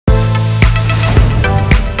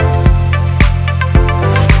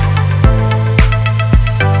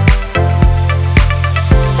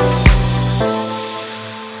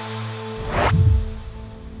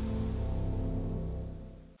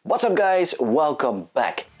What's up guys, welcome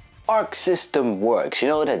back. Arc System Works, you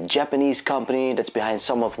know, that Japanese company that's behind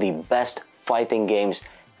some of the best fighting games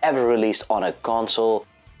ever released on a console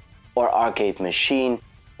or arcade machine.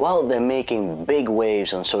 Well, they're making big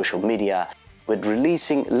waves on social media with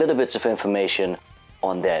releasing little bits of information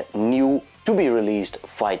on their new to be released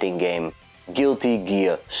fighting game, Guilty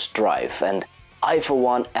Gear Strive. And I for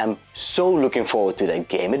one am so looking forward to that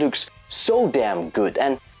game. It looks so damn good,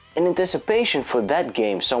 and in anticipation for that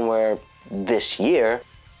game somewhere this year,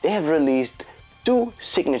 they have released two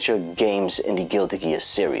signature games in the Guilty Gear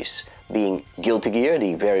series, being Guilty Gear,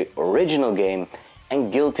 the very original game,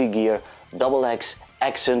 and Guilty Gear XX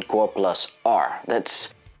Accent Core Plus R.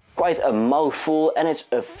 That's quite a mouthful, and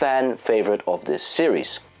it's a fan favorite of this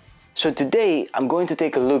series. So today I'm going to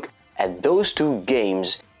take a look at those two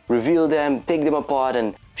games, reveal them, take them apart,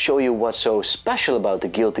 and show you what's so special about the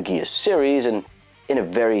Guilty Gear series. And in a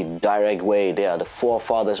very direct way, they are the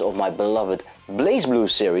forefathers of my beloved BlazBlue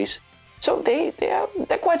series, so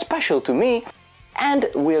they're quite special to me. And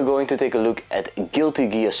we are going to take a look at Guilty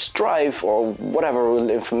Gear Strive, or whatever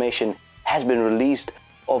information has been released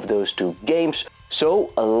of those two games.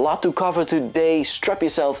 So a lot to cover today. Strap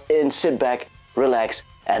yourself in, sit back, relax,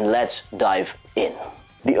 and let's dive in.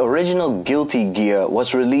 The original Guilty Gear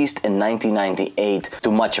was released in 1998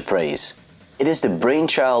 to much praise. It is the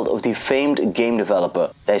brainchild of the famed game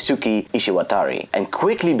developer Daisuke Ishiwatari and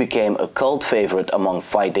quickly became a cult favorite among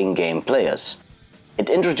fighting game players. It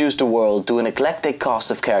introduced the world to an eclectic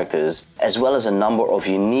cast of characters, as well as a number of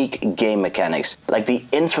unique game mechanics, like the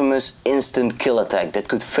infamous instant kill attack that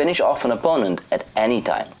could finish off an opponent at any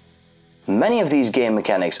time. Many of these game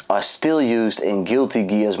mechanics are still used in Guilty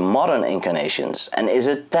Gear's modern incarnations and is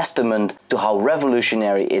a testament to how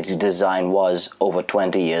revolutionary its design was over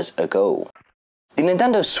 20 years ago. The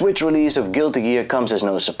Nintendo Switch release of Guilty Gear comes as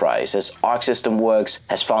no surprise, as Arc System Works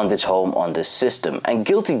has found its home on this system, and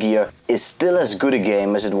Guilty Gear is still as good a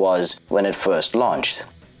game as it was when it first launched.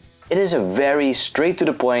 It is a very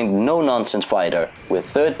straight-to-the-point, no-nonsense fighter with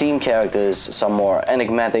 13 characters, some more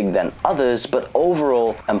enigmatic than others, but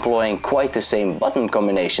overall employing quite the same button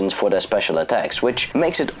combinations for their special attacks, which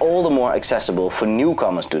makes it all the more accessible for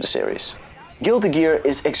newcomers to the series. Guilty Gear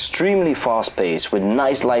is extremely fast-paced with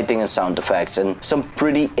nice lighting and sound effects and some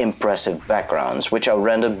pretty impressive backgrounds, which are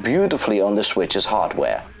rendered beautifully on the Switch's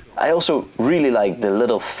hardware. I also really like the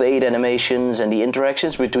little fade animations and the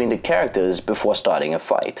interactions between the characters before starting a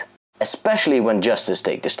fight, especially when Justice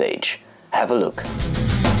takes the stage. Have a look.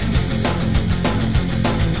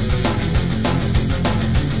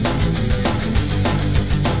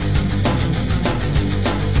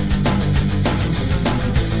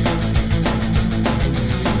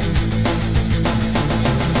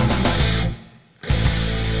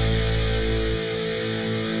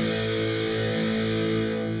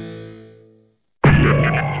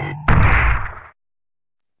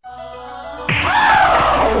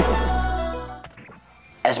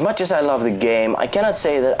 As much as I love the game, I cannot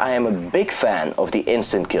say that I am a big fan of the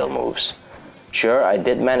instant kill moves. Sure, I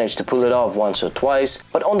did manage to pull it off once or twice,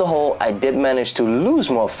 but on the whole I did manage to lose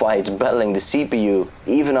more fights battling the CPU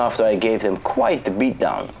even after I gave them quite the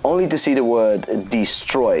beatdown, only to see the word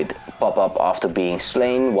destroyed pop up after being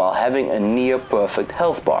slain while having a near perfect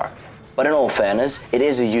health bar. But in all fairness, it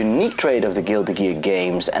is a unique trait of the Guilty Gear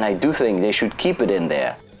games, and I do think they should keep it in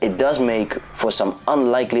there. It does make for some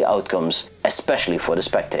unlikely outcomes, especially for the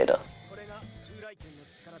spectator.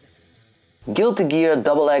 Guilty Gear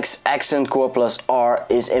XX Accent Core Plus R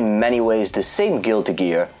is in many ways the same Guilty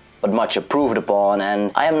Gear, but much improved upon,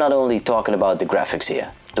 and I am not only talking about the graphics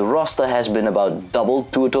here. The roster has been about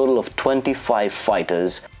doubled to a total of 25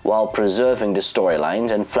 fighters, while preserving the storylines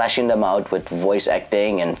and fleshing them out with voice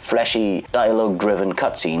acting and flashy dialogue-driven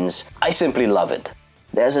cutscenes. I simply love it.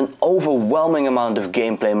 There's an overwhelming amount of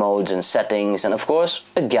gameplay modes and settings, and of course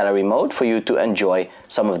a gallery mode for you to enjoy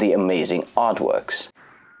some of the amazing artworks.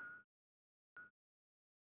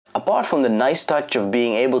 Apart from the nice touch of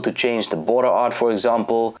being able to change the border art, for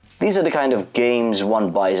example, these are the kind of games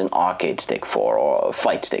one buys an arcade stick for, or a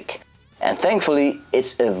fight stick. And thankfully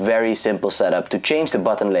it's a very simple setup to change the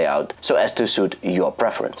button layout so as to suit your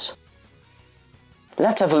preference.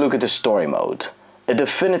 Let's have a look at the story mode. A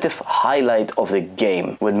definitive highlight of the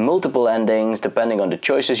game, with multiple endings depending on the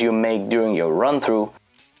choices you make during your run-through.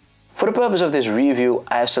 For the purpose of this review,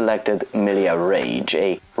 I have selected Milia Rage,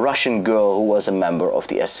 a Russian girl who was a member of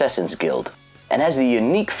the Assassin's Guild, and has the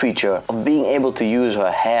unique feature of being able to use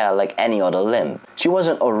her hair like any other limb. She was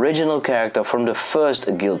an original character from the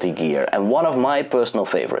first Guilty Gear and one of my personal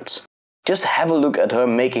favorites. Just have a look at her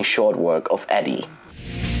making short work of Eddie.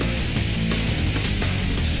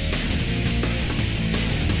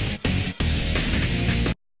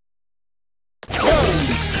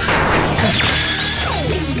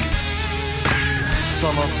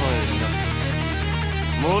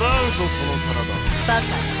 バカ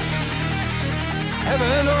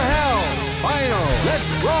Heaven or hell? Final.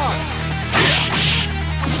 Let's rock.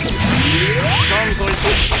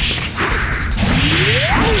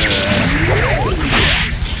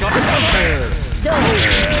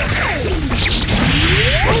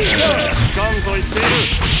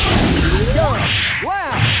 Wow.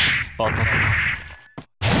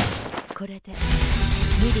 これで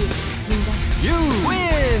ミリア死んだ You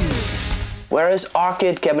win. Whereas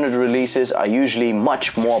arcade cabinet releases are usually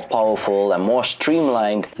much more powerful and more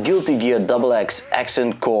streamlined, Guilty Gear XX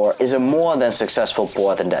Accent Core is a more than successful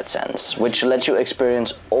port in that sense, which lets you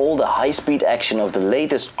experience all the high-speed action of the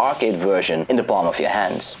latest arcade version in the palm of your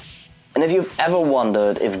hands. And if you've ever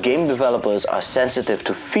wondered if game developers are sensitive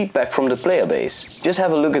to feedback from the player base, just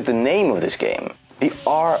have a look at the name of this game. The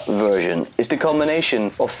R version is the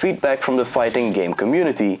culmination of feedback from the fighting game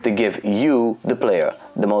community to give you, the player,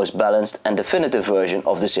 the most balanced and definitive version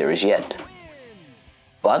of the series yet.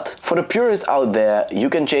 But for the purist out there,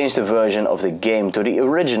 you can change the version of the game to the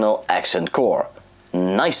original Accent Core.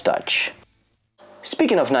 Nice touch!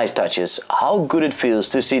 Speaking of nice touches, how good it feels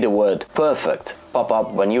to see the word perfect pop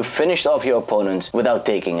up when you've finished off your opponents without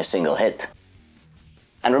taking a single hit.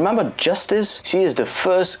 And remember Justice? She is the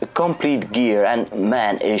first complete gear and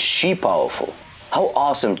man is she powerful. How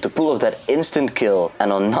awesome to pull off that instant kill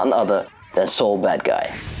and on none other than Soul Bad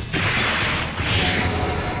Guy.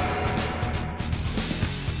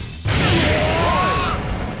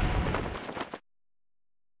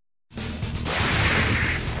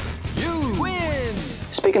 You win.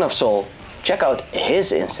 Speaking of Soul, check out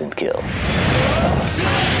his instant kill.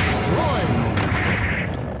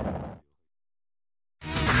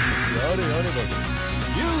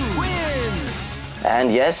 You win.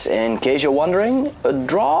 And yes, in case you're wondering, a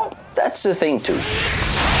draw, that's the thing too.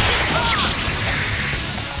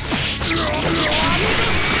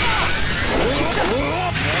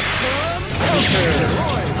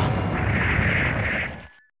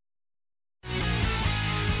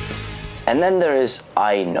 And then there is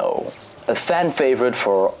I Know, a fan favorite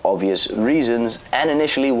for obvious reasons and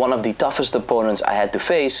initially one of the toughest opponents I had to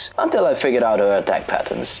face until I figured out her attack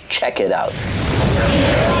patterns. Check it out.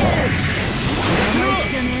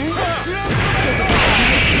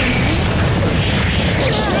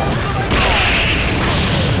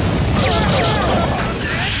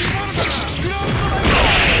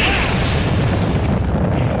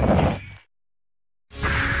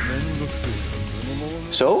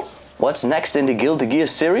 So, what's next in the Guilty Gear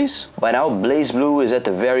series? By now, BlazBlue is at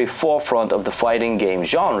the very forefront of the fighting game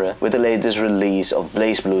genre with the latest release of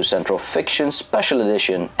BlazBlue Central Fiction Special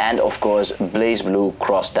Edition and of course BlazBlue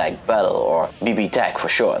Cross Tag Battle, or BB Tag for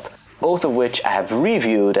short, both of which I have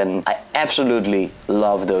reviewed and I absolutely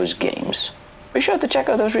love those games. Be sure to check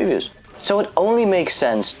out those reviews. So it only makes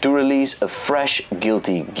sense to release a fresh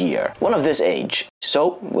Guilty Gear, one of this age.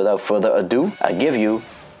 So, without further ado, I give you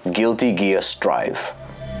Guilty Gear Strive.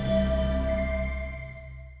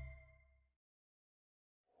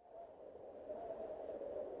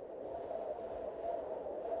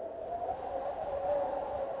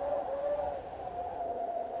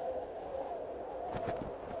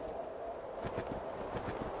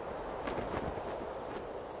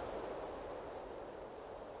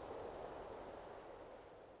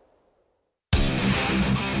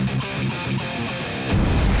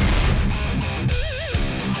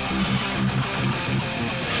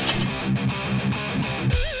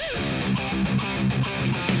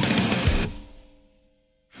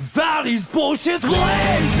 That is bullshit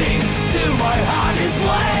blazing, still my heart is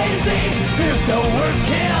blazing. If the word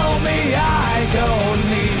kill me, I don't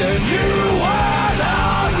need a new word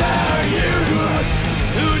under you.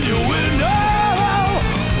 Soon you will know,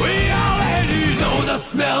 we already know the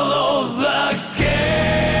smell of the game.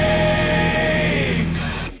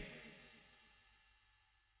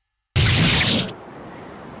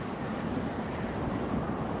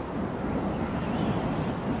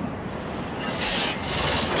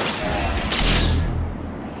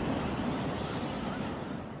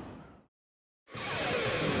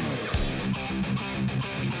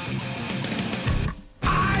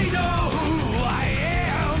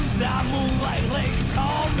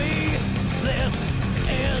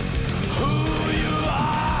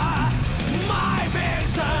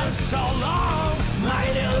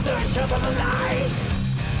 Of the light,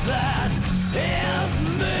 that is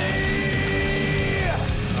me.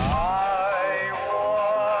 I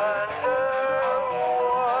wonder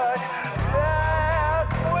what that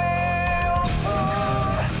will.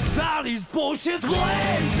 That is bullshit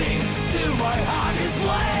blazing, still my heart is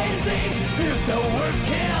blazing. If the word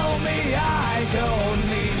kill me, I don't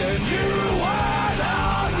need a new word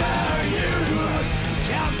under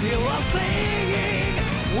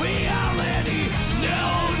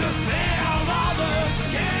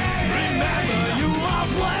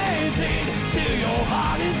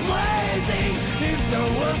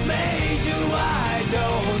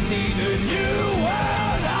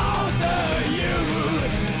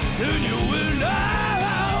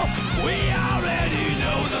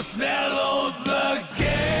the smell of the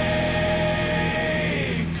game.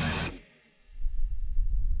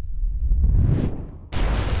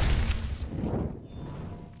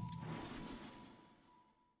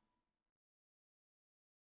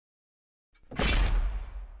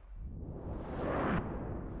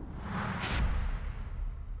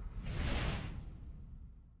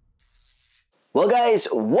 Well guys,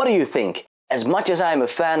 what do you think? As much as I am a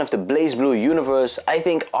fan of the BlazBlue universe, I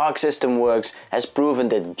think Arc System Works has proven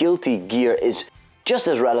that Guilty Gear is just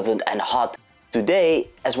as relevant and hot today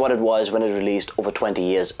as what it was when it released over 20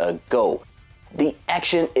 years ago. The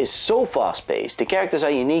action is so fast-paced, the characters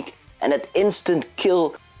are unique, and that instant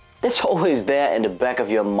kill that's always there in the back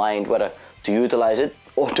of your mind, whether to utilize it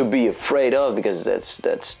or to be afraid of, because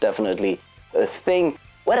that's definitely a thing.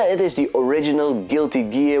 Whether it is the original Guilty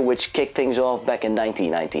Gear, which kicked things off back in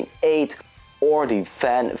 1998, or the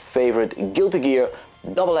fan favorite Guilty Gear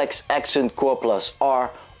XX Accent Core Plus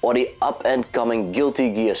R, or the up and coming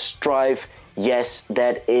Guilty Gear Strive, yes,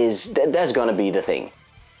 that's gonna be the thing.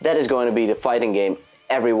 That is going to be the fighting game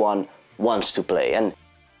everyone wants to play, and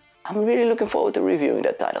I'm really looking forward to reviewing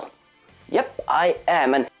that title. Yep, I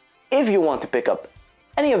am, and if you want to pick up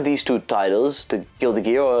any of these two titles, the Guilty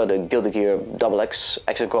Gear or the Guilty Gear XX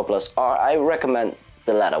Accent Core Plus R, I recommend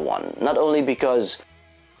the latter one. Not only because,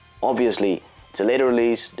 obviously, it's a later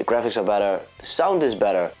release, the graphics are better, the sound is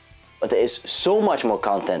better, but there is so much more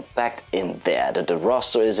content packed in there, that the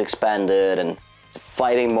roster is expanded and the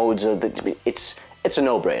fighting modes, it's a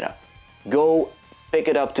no-brainer. Go pick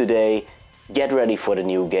it up today, get ready for the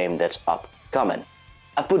new game that's upcoming.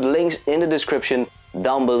 I've put links in the description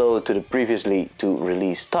down below to the previously to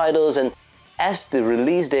release titles, and as the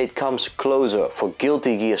release date comes closer for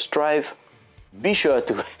Guilty Gear Strive, be sure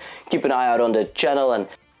to keep an eye out on the channel and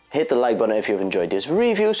hit the like button if you've enjoyed this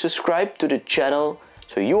review. Subscribe to the channel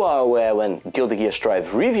so you are aware when Guilty Gear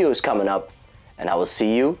Strive review is coming up, and I will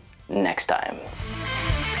see you next time.